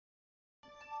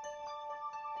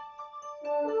I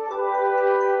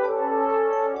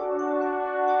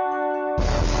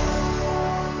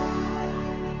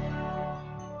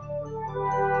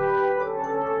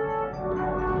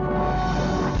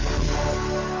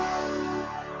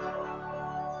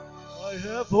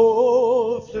have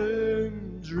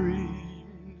often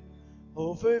dreamed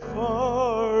of a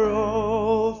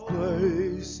far-off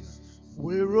place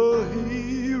where a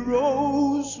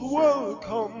hero's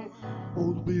welcome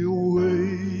would be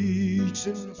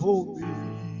waiting for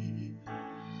me,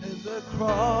 and the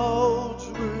crowds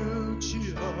will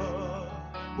cheer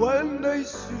when they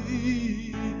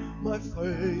see my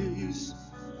face.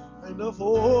 And a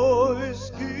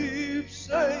voice keeps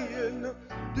saying,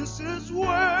 this is where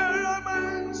I'm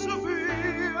meant to be.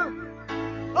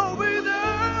 I'll be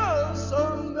there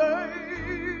someday.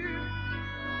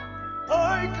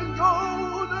 I can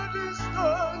go the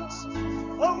distance.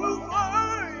 I will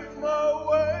find my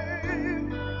way.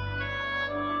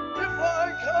 If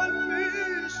I can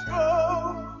be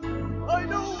strong, I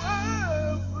know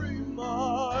every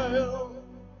mile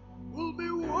will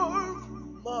be worth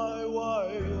my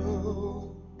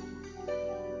while.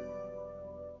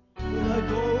 When I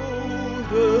go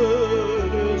the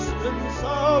distance,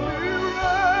 I'll be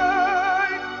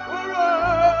right where I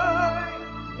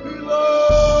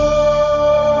belong.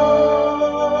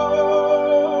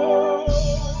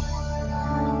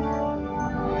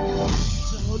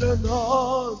 Down an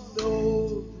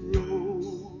unknown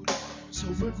road, so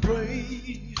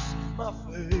embrace my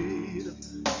fate.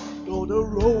 Though the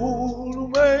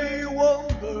road may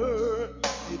wander,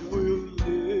 it will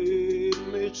lead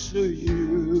me to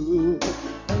you,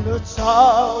 and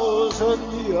 1,000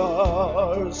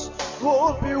 years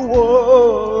won't be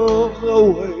worth the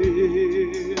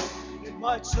wait. It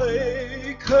might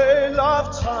take a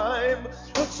lifetime,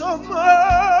 but somehow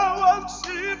I'll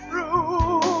see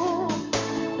through,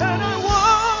 and I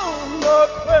won't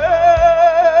look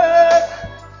back.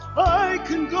 I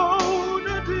can go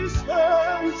the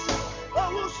distance. I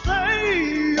will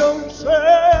stay on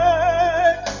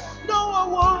track. No, I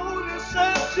won't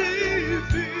accept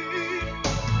defeat.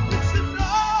 It's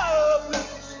enough in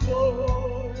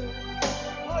store,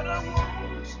 but I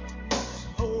won't lose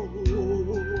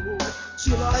hope.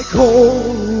 Till I go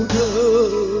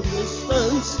the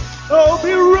distance, I'll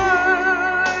be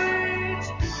right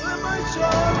when my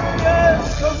journey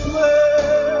is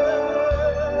complete.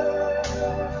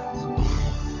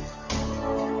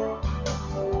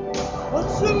 But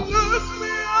to look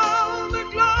beyond the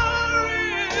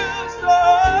glorious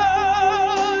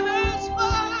dawn is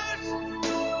much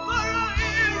for a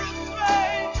hero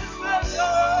strange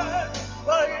measured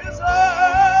by his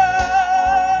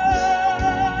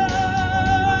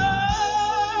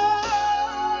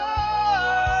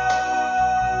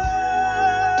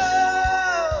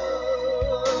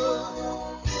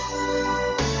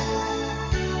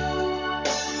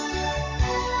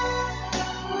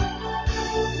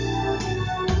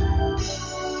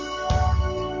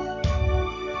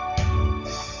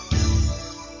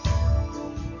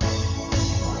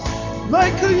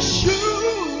like a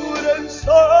shooting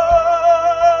star.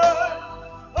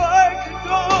 I can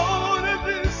go the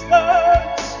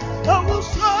distance. I will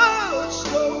search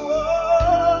the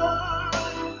world.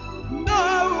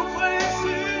 No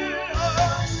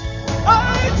faces. I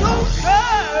don't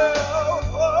care how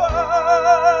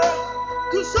far,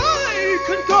 'cause I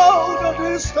can go the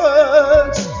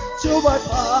distance till I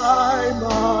find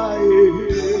my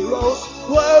heroes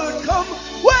welcome.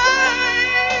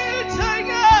 Waiting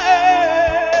in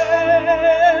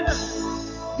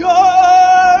your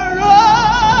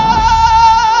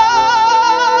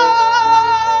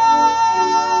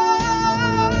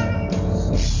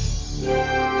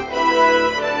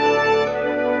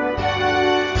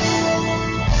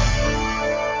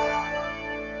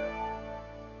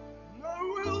I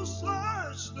will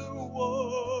search the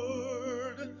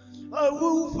world. I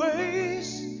will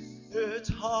face it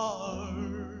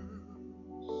hard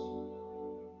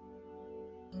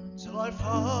till I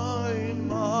find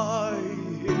my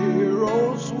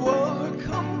heroes.